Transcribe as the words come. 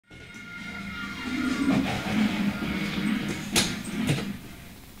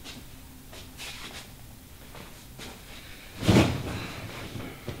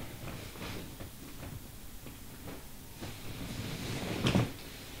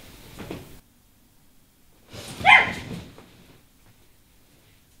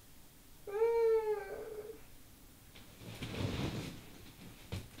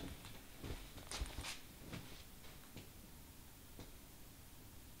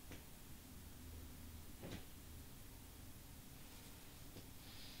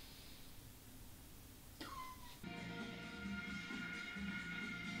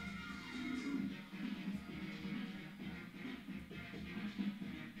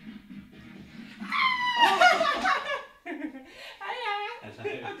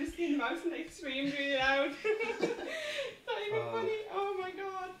mouse and they screamed really loud. Not even funny. Oh my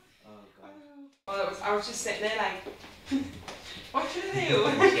god. Oh god. Oh, I was just sitting there like, what should I do?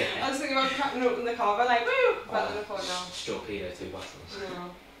 I was thinking about cracking open the cover like, woo! But then I thought, no. Torpedo 2 bottles.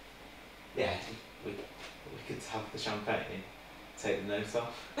 No. Yeah, we could have the champagne, take the note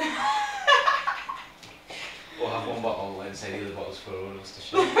off. Or have one bottle and say the other bottle's for all of us to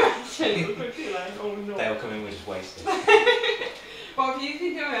share. People could be like, oh no. They'll come in with just wasted. Well, if you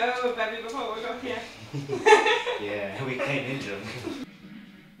think you know, baby, before we got here. Yeah, we came in drunk.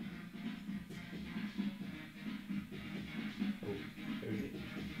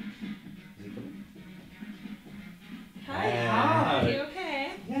 Hi. Are you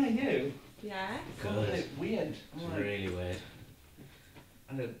okay? Yeah, you. Yeah. Good. A bit weird. It's really weird.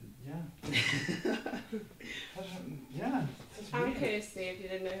 Yeah. Yeah. I'm Kirsty, if you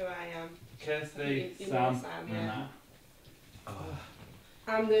didn't know who I am. Kirsty, you Sam, know Sam, yeah. Oh.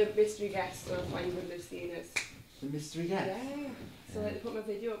 I'm the mystery guest, so why you wouldn't have seen us. The mystery guest? Yeah. So like, they put my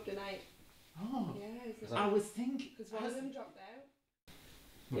video up tonight. Oh. Yeah. I was thinking. Because one of them dropped out.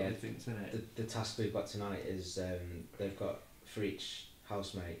 What Yeah, do you think's in it? the task we've got tonight is they've got for each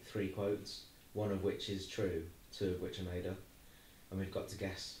housemate 3 quotes, one of which is true, 2 of which are made up, and we've got to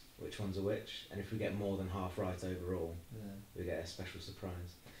guess which ones are which, and if we get more than half right overall, we get a special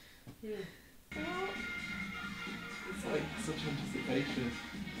surprise. Hmm. It's like such anticipation.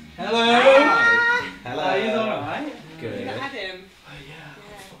 Hello! Ah! Hello! Are you alright? Good. You had him. Oh yeah,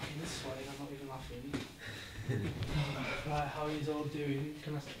 I'm fucking sweating, I'm not even laughing. Right, how are you all doing?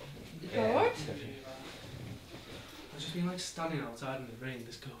 Can I say Good. I've just been like standing outside in the rain,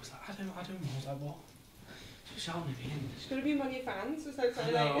 this girl was like, I don't know, I was like, what? She was shouting at me in. She's gonna be one of your fans, was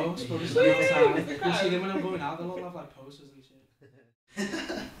outside No, like. it's probably still outside. You see them when I'm going out, they'll all have like posters and shit.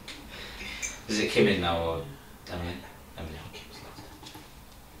 Is it Kim in now or Emily? Emily.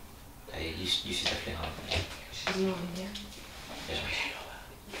 Hey, you should definitely have it. She's not here. Yeah.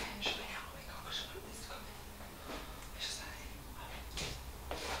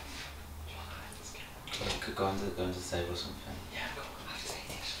 Could go under the table or something. Yeah, go on, I'll say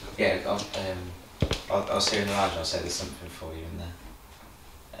this. Yeah, I'll say in the lounge. I'll say there's something for you in there.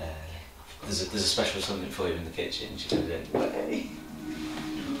 There's a special something for you in the kitchen. She goes in.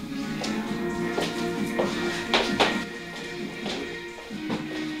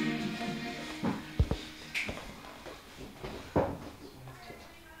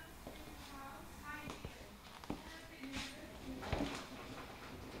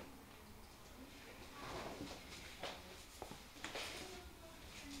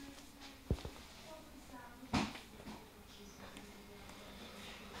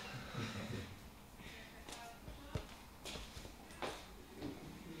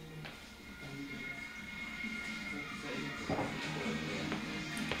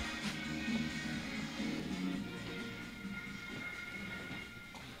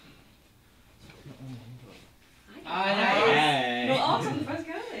 You're awesome, the first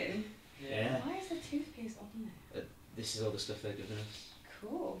girl in. Yeah. Why is the toothpaste on there? This is all the stuff they're giving us.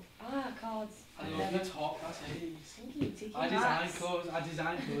 Cool. Ah, cards. I love your top, that's ace. Thank you, Tiki I Max. design clothes like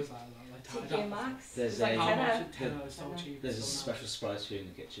Tiki Max. There's It's like a- How tenner. much? Tenner is so cheap. There's a so special surprise for you in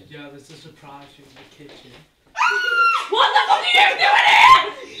the kitchen. nice. Yeah, there's a surprise for you in the kitchen. What the fuck are you doing here?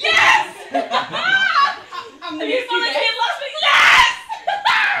 Yes! I'm Have you volunteered last week? Yes!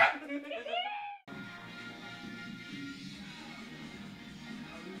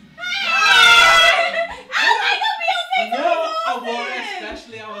 I wore it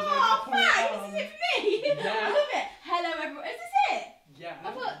especially, I was like, Oh, put it thanks! on. Is it for me? Yeah. I love it. Hello, everyone. Is this it? Yeah.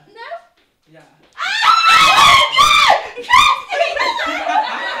 I thought, no? Yeah.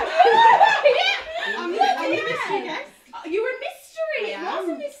 I'm a mystery guest. You were a mystery. It Yeah. was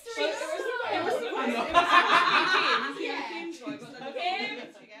a mystery. It was I know.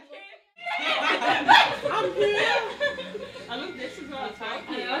 I love this as well. Thank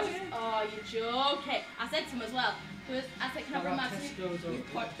you. Oh, you're joking. I said to him as well. I said, can I bring my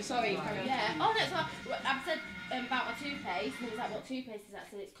toothpaste? Sorry, yeah. Oh, no, it's not. I said about my toothpaste, and he was like, what toothpaste is that? I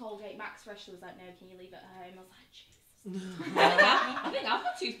said, it's Colgate Max Fresh. He was like, no, can you leave it at home? I was like, Jesus. I think I've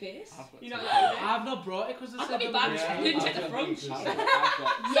got toothpaste. You don't like it? I've not brought it because I've got my bag, didn't check the front.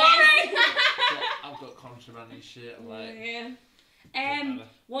 I've got contraband shit. I'm like, Yeah.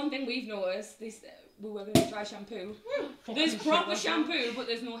 One thing we've noticed, this we were going to try shampoo. There's proper shampoo, but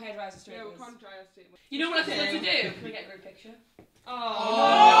there's no hairdryers or Yeah, we straighteners. can't try our statement. You know what I think to do? Can we get a group picture?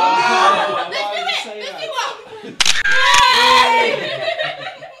 Oh. Let's do it. Let's do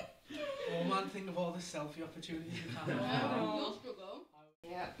oh man, think of all the selfie opportunities you have. Oh. You'll struggle.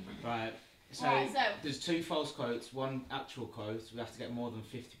 Yeah. Right, So, Right, so there's 2 false quotes, 1 actual quote. We have to get more than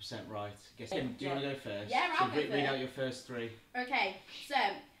 50% right. Guess. Do you want to go first? Yeah, I'll so go read first. out your first 3. okay, so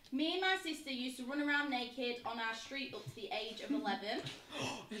me and my sister used to run around naked on our street up to the age of 11.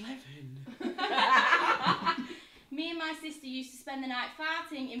 11. Me and my sister used to spend the night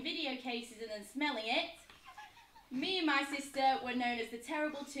farting in video cases and then smelling it. Me and my sister were known as the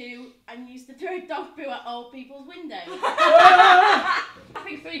Terrible Two and used to throw dog poo at old people's windows. I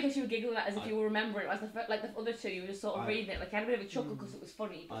think 3 because you were giggling at as if you were remembering it. As like the other 2, you were just sort of reading it. Like I had a bit of a chuckle because it was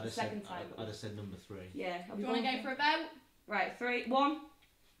funny. But the second time, I'd have said number 3. yeah. Do you want to go for a vote? Right, 3, 1,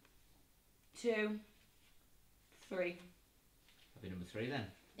 2, 3. That'd be number 3 then.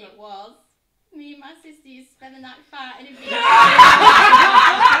 It was. Me and my sister used to spend the night farting in video.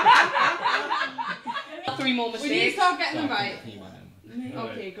 3 more We need to mistakes. start getting them right. You might know.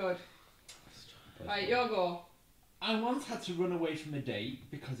 Okay, good. Right, your go. I once had to run away from a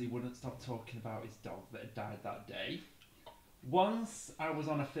date because he wouldn't stop talking about his dog that had died that day. Once I was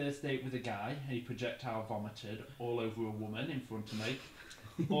on a first date with a guy and he projectile vomited all over a woman in front of me.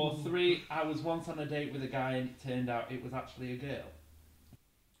 Or 3, I was once on a date with a guy and it turned out it was actually a girl.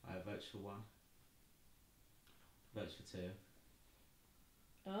 I have votes for 1. Votes for 2.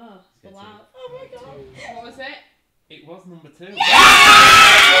 Oh, Let's go wow. 2. Oh my god. What was it? It was number 2.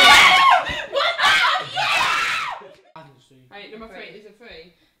 Right, number 3. Is it 3?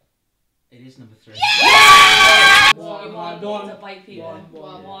 It is number 3. One to bite people.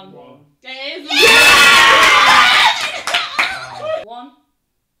 One. It is. 1.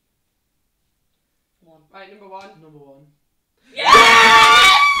 Right, number 1. Number 1.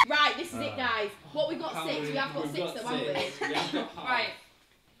 Right, this is it, guys. What we've got 6. We have got 6 though, haven't we? Right.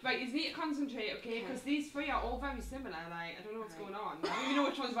 Right, you need to concentrate, okay? Because these 3 are all very similar. Like, I don't know what's going on. I don't even know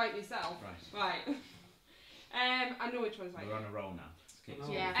which one's right myself. Right. I know which one's right. We're on a roll now. Let's kick it.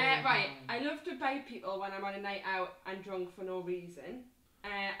 Yeah. Right, I love to bite people when I'm on a night out and drunk for no reason.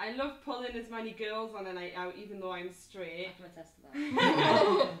 I love pulling as many girls on a night out, even though I'm straight. I can attest to that.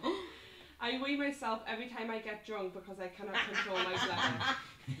 I weigh myself every time I get drunk because I cannot control my bladder.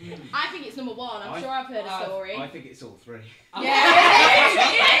 I think it's number 1. I'm sure I've heard a story. I think it's all 3. Yeah.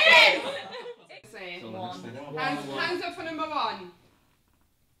 Say, It's all One. honest. hands up for number 1.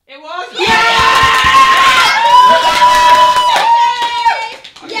 It was.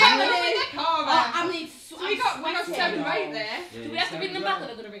 Yeah, we we did. did. Oh, I need So we got 7 right there. Do we have to ring them back or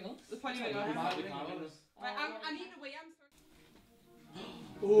they're going to ring us? The point you got. Right, I need a wee. I'm sorry.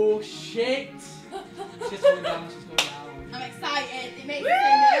 Oh shit! She's going down, she's going down. I'm excited. It makes me so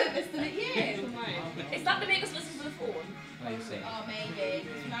nervous, doesn't it you? Is that to make us listen to the phone? Oh, maybe. It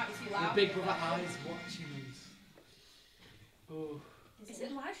might be too The loud. big brother eyes watching us. Oh. Is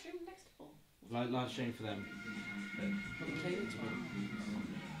it live stream next to phone? Live stream for them.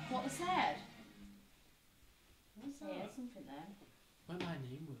 What was said? Yeah, something there. What my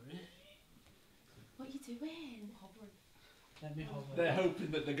name were it? What are you doing? Let me hover. They're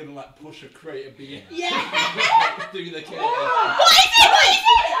hoping that they're gonna like push a crate of beer. Yeah! Do the cake. What is it? What is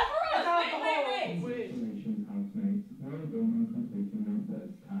it? Wait.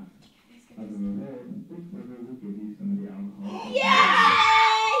 Yay!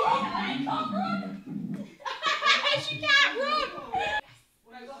 She can't run!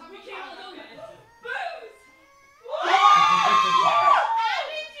 Right, we'll have a chat.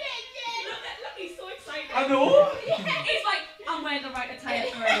 Look, he's so excited. I know! He's like, I'm wearing the right attire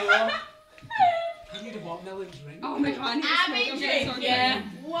for it. I need a watermelon drink. Oh my god, I need to I've smoke. been I'm getting so drinking Yeah.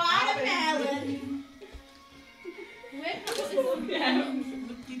 watermelon.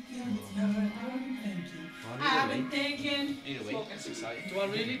 I've been thinking. Either way. That's exciting. Do I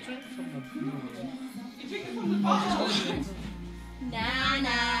really drink from them? You drink it from the bottle. Nah, nah.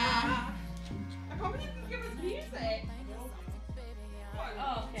 I can't believe you give us music.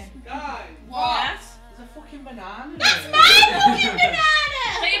 Oh, okay. Go. What? There's a fucking banana. That's my fucking banana!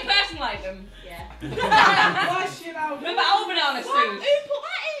 So you personalise them? Yeah. Why is she allowed? Remember our banana What? suit? Who put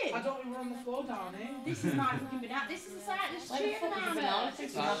that in? I don't even on the floor down here. This is my fucking banana. This is the side. There's Where the two fuck is the bananas. banana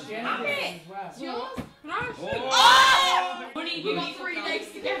suit? Have it. It's yours. Oh! Honey, We got 3 legs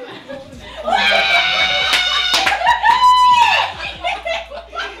together.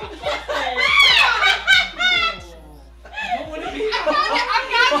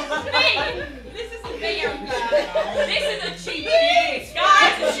 This is the video guy. This is a cheap date,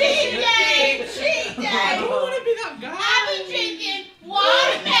 guys. Cheat day! Cheat day! I don't want to be that guy. I've been drinking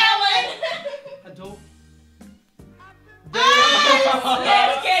watermelon. I don't.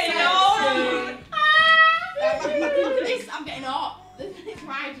 Let's get it on. I'm getting hot. It's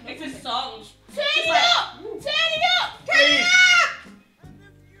riding. It's a song. Turn it up!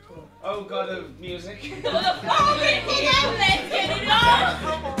 Oh god of music. Oh, people know, let's get it on!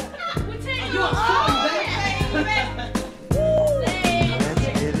 We're taking it on! Let's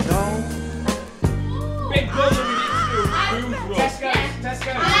get it on. Big brother with its food run. Tesco. Let's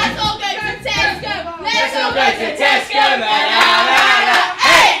all go to Tesco! Let's all go to Tesco. La la la la.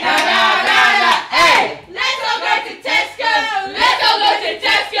 Hey, la la la la. Hey. Let's all go to Tesco! Let's all go to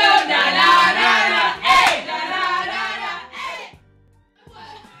Tesco! Na na na na! Hey! Na na na na! Hey!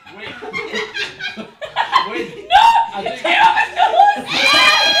 Wait. No! I think Get off his nose!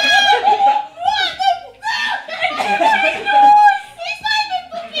 What the fuck? He's not even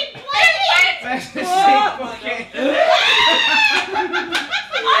fucking playing! Let's just see fucking.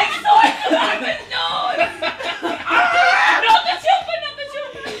 I saw it with his nose! Not the chopper, not the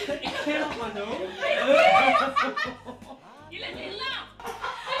chopper! it came out my nose. You let me laugh!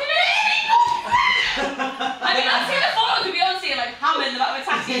 I mean, I've seen the photos of Beyonce like hammering in the back of a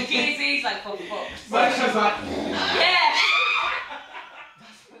taxi and Jay-Z's like, fuck. Max was like. Yeah!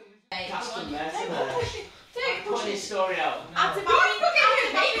 Cast him there, isn't it? Put his story out. The next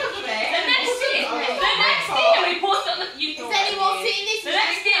day, when he posted on the Is anyone seeing this? the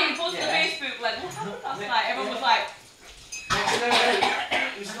next day when he posted on Facebook, like, what happened last night? Everyone was like,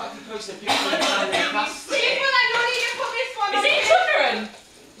 It was like he posted a picture of the past. People are not even put this one is on he triggering?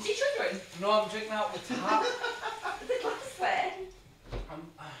 Is he triggering? No, I'm drinking out the tap. The glass there.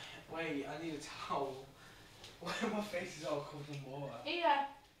 Wait, I need a towel. Why my face is all covered in water? Yeah.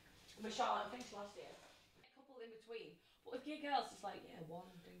 With Charlotte, I think last year. A couple in between. But with gay girls, it's like, yeah, one,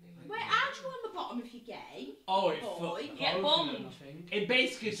 ding, ding, ding. Wait, how do you on the bottom if you're gay? Oh, it Boy. fucked Yeah, both of bummed. them. It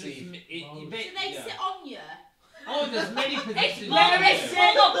basically just. See, So they sit on you? Oh, there's many It's positions. bummer, it's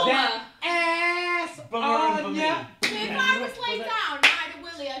full bummer. Ass Bummer and on bummy. ya. So if I was laid down and I had a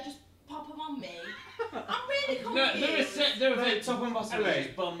willy, I'd just pop them on me. I'm really No, confused. there are Top and bottom. Anyway,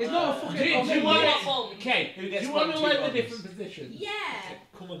 Just bum. it's not a Do fucking you bum. want What it? bum? Okay, Who do gets you want to one, two learn the bums? different positions? Yeah.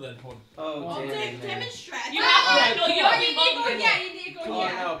 Come on then, Pun. Oh Oh, dear. don't demonstrate. You have to, no, you have to You need to go, bump yeah, you need to go, Come on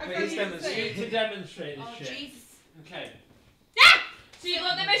yeah. now, I've please got you to demonstrate. say. You need to demonstrate this Oh, shit. Jesus. Okay. So you've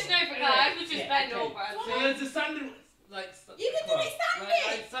got the mission over guys, which is Yeah, bend okay. over. So there's a standing, like. You can do it standing.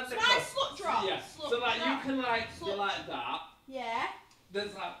 Like standing So I cross. slut drop. Yeah. Slut So like you drop. can like go Slut. like that. Yeah.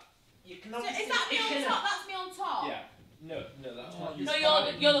 There's like you can So obviously. is that me it on can- top? That's me on top. Yeah. No, that's not. No,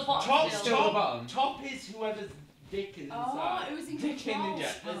 you're the bottom Top, still. Still the bottom. top is whoever's dick is Oh, inside. it was in Dick in control. the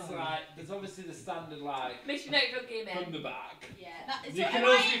jet. It's like there's obviously the standard like Mission over game from in. the back. Yeah, that is. You so can am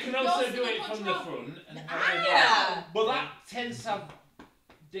also I- you can you're also still do in it from the control. front. And Ah. Yeah. But that tends to have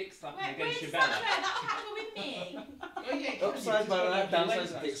dick slapping Wait, where against does your that belly. go? That can't go with me. Oh, yeah, it can. Upside You down, just got down, your side's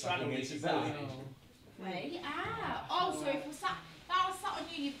legs dick like slapping straddling against your your belly. belly. Wait, oh, so if we sat, that was sat on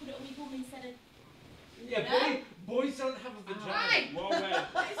you, you put it on your bum instead of. Yeah, No? boys don't have a vagina. Right. Well, well.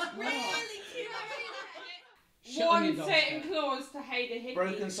 It's really cute. Shit on One your dog's certain head. clause to hide a hickey.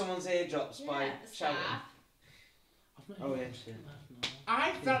 Broken someone's eardrops by Yeah, shouting. staff. Oh yeah, shit.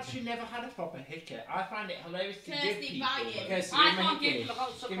 I've actually never had a proper hickey. I find it hilarious to give Kirsty, people. buy it. Okay, so I give him a can't give hickey. you, I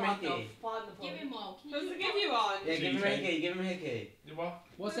can't suck Give me right a hickey. enough. Pardon the Give pun. him one. Can Does you it give you one? Yeah, give him a hickey, give him a hickey. You what?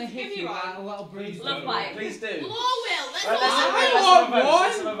 What's a Let's give hickey? you Like one. a little breeze. Love bite. Please do. Law will. Let's Right, all let's have have a it. vote. one.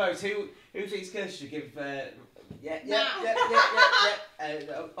 Let's have a vote. Who thinks Kirsty should give? Yeah.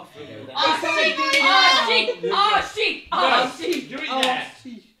 Off we go then. Oh, shit! No, do it Oh, there.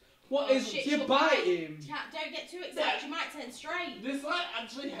 sheesh. What Oh, is? shit, Do you she'll bite bite. him? Chat, don't get too excited. You might turn straight. This like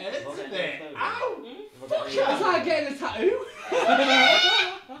actually hurts Okay, a bit. no, no. Ow! Fuck It's like getting a tattoo.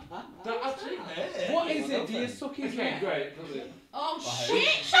 That actually hurts. What is it? Do you suck his Okay, neck? great. Does it? Oh Bye.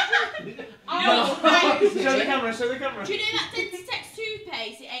 shit! No. Right. Show the camera, show the camera. Do you know that Dentitex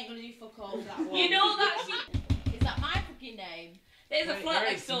toothpaste? It ain't gonna do fuck all with that one. You know that she... Is that my fucking name? There's a Wait, flat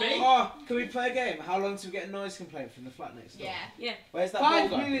wait, next door. me? Oh, can we play a game? How long till we get a noise complaint from the flat next door? Yeah. Where's that 5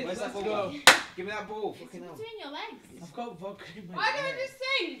 ball gone? minutes, Where's that let's ball go. gone? Give me that ball. It's Fucking hell. between your legs. I've got vodka in my Why don't ear. we just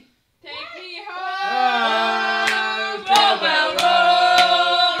sing? Take me Oh, home. Cobwell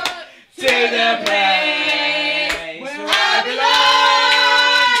Road, to the place Where where I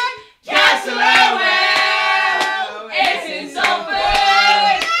belong. Castle Well, it's in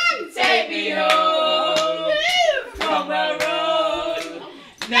Salford. Take me home. Cobwell Road.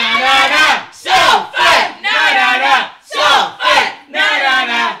 Na na na, Salford. Na na na, Salford. Na na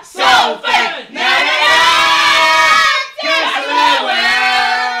na, Salford. Na na na. Castle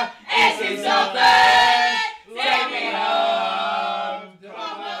Well, it's in Salford. Take me home.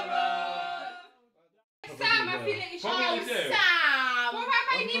 Cobwell Road. Sam, I feel like you should Probably Oh, do. Sam! What about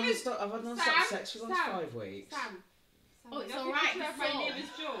my neighbour's... I've not stopped sex for the last 5 weeks. Sam. Oh, it's you know, alright, picture of it's my all.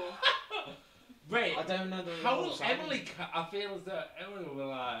 neighbour's jaw. Wait. I don't know the How rules. Emily? I feel as though Emily will be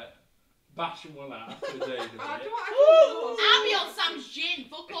like, bashing one out after a day. I'll be on Sam's gin.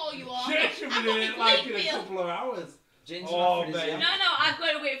 Fuck all you are. Shit, should be doing it like in a couple of hours. Gin's Oh, an babe. aphrodisiac. No, I've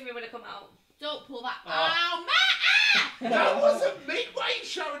got to wait for him when I come out. Don't pull that. Oh. Ow, Matt! That wasn't me. Why are you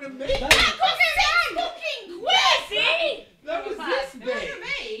shouting at me? That was fucking quick! See? That was this Look big. at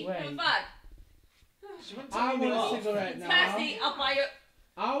me. Come back. She went I to me want off. a cigarette now. Kirsty, I'll buy you.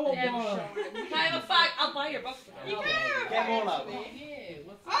 I want Yeah, one. Can I have a fag? I'll buy your box. You can Get them all out.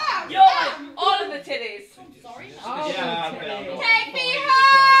 Ah, Yours! All of the titties. I'm sorry. I want Yeah, a I'll titty. take me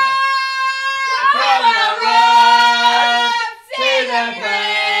From the road to the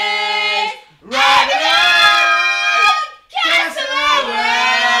place, riding on, casting away.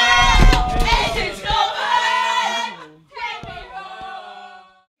 It's over!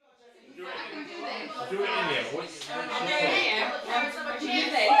 Do it in here. What's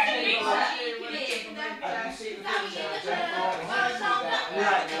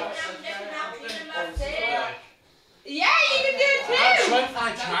yeah, you can do it I'm too. sure if I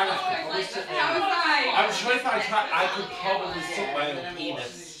tried, I'm sure if I tried, I could probably suck my own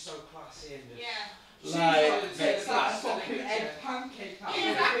penis. Yeah. Like, It's like fucking egg pancake.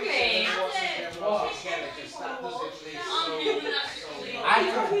 Exactly. I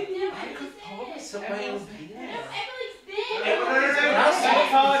could probably suck my own penis. That's what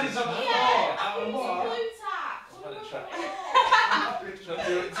card is on the floor.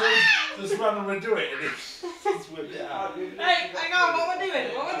 Just randomly do it and it's with it out. Hey, hang on, what we're doing?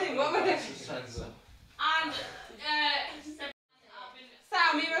 And,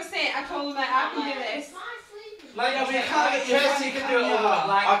 Sam, you were saying, I told him that I can do this. Like, I mean, I can't get Kirsty can do it all, but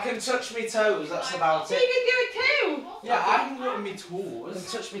like, I can touch me toes, that's about So you it. can do it too. Yeah, I can go on my I can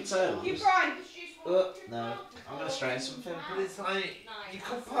toes. touch me toes. You Brian. No, I'm gonna strain something. But it's like, you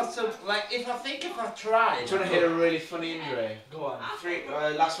could possibly, like, if I tried. Do you want to hear a really funny injury? Go on. Last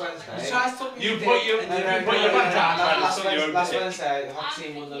Wednesday. You try to stop me. You put your back Last down. Last Wednesday, the hockey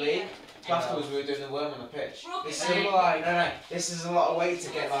team won the league. So afterwards, we were doing the worm on the pitch. This is like, no, this is a lot of weight to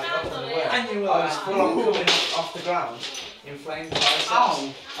get like up on the worm. and you were I was like, full on coming off the ground, inflamed biceps.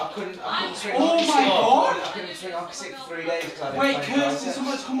 ow. I couldn't swing Oh hockey my stick. God. I couldn't swing hockey stick for 3 days because I Wait, had inflamed Kirsty, biceps.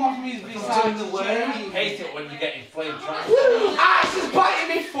 someone's come off me I'm beside doing the the worm. I hate it when you get inflamed trying. Ah, she's biting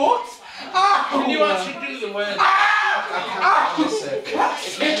me foot. Ah! Can you actually do the word?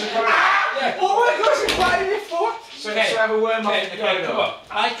 Oh my gosh, she's biting me foot. So I have a worm off in the Okay, come corridor. on.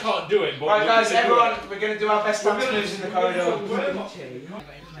 I can't do it, but Right, we're guys, gonna do everyone, it. we're going to do our best dance moves in the corridor.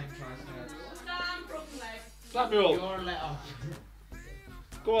 Samuel, You're let off.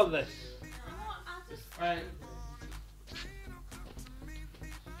 go on then. Right.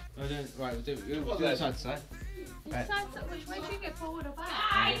 Right, we'll do that side to side. Right. Which way should you get forward or back?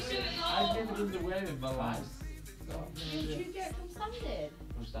 I've never done the wave in my life. Did you get from standing?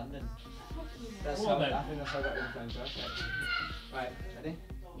 I'm standing. That's Come on how then. I think that's how I got it in front. Right, ready?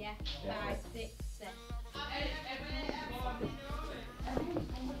 Yeah. 5, 6, 7.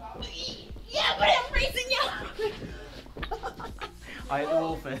 Yeah, but I'm freezing you! I hit the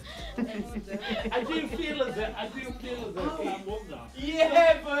wall first. I do feel as if Sam won that.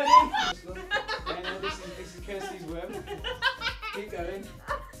 Yeah, buddy! Yeah, no, this is Kirsty's worm. Keep going.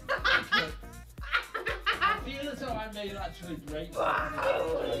 I feel as though I made actually great. You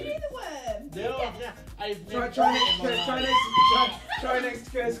the worm! No, yeah, I've never Try done it in my life. try next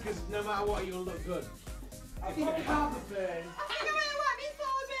to Kirsty because no matter what, you'll look good. I think I have a burn. I think I'm gonna let me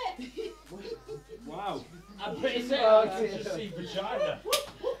fall a bit! Wow. I'm pretty certain Oh, I can just see vagina.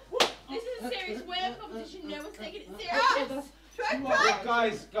 This is a serious worm competition, no one's taking it serious!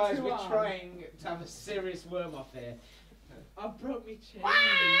 Guys, we're trying to have a serious worm off here. I broke my chain.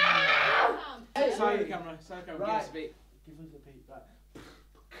 Side of the camera, give us a beat. Give us a beat, right.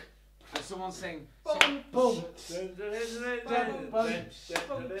 And someone sing. Boom, boom.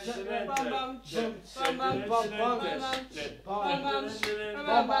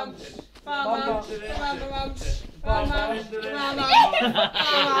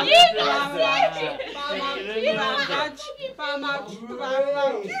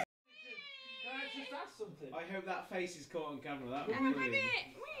 I hope that face is caught on camera. That would be brilliant.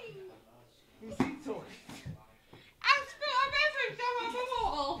 Who's he talking? I spit on everything down on the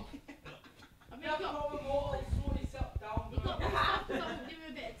wall. You've got to stop give him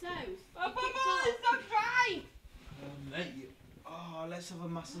a bit of toast. My bubble is not dry. Oh, let's have a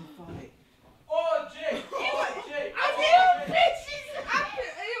massive fight. Oh, Jake! Oh, Jake! I feel bitches.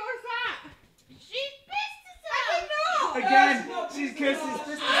 Who was that? She's pissed herself! I don't know. Again, she's Kirsty's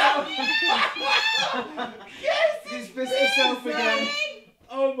pissed herself. She's pissed herself again.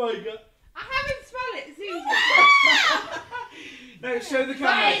 Oh my god. I haven't smelled it, Susan. No, show the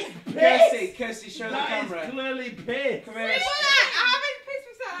That camera. is Kirsty, show the That camera. is clearly piss. Come here. I haven't pissed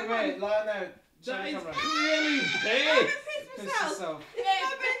myself. Come here, lie down. Show That the is camera. clearly I piss. haven't pissed Piss myself. yourself.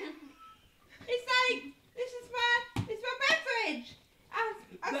 It's like it's my beverage.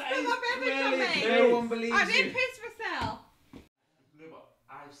 I've That spilled is my beverage on clearly me. piss. No one believes I you. didn't piss myself. No, but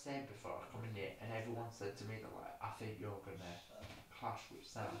I've said before I come in here, and everyone said to me that like, I think you're gonna clash with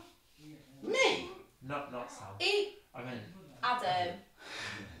Sam. Me? Not Sam. I mean, Adam.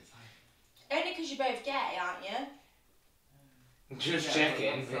 Only because you're both gay, aren't you? Just Yeah,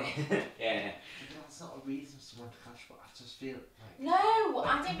 checking. but Yeah. that's not a reason for someone to clash, but I just feel like. No,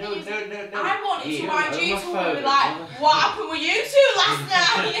 I didn't No, mean no. I wanted to You mind you to homophobic. be like, what happened with you two last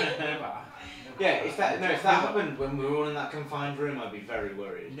night? No, but Yeah, if that happened when we were all in that confined room, I'd be very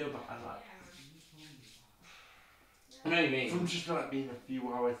worried. No, but I like. I know what you mean. From just like being a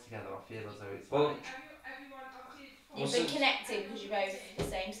few hours together, I feel as though it's Well, like. You've been connected because you're both the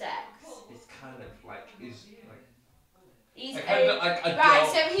same sex. It's kind of like is like. He's Like, I right,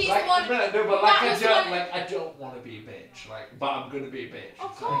 don't, so he's like, the one. No, but that like was the one- I don't want to be a bitch. Like, but I'm gonna be a bitch.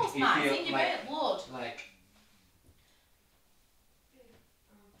 Of It's course, like, Matt. if It's in your like, blood. like.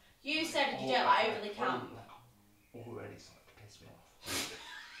 You said you don't like overly camp. Already starting to piss me off.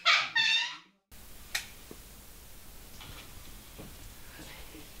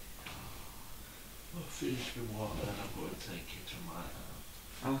 I'll finish my water and I'm going to take it to my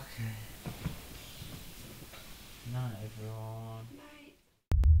house. Okay. Night, everyone.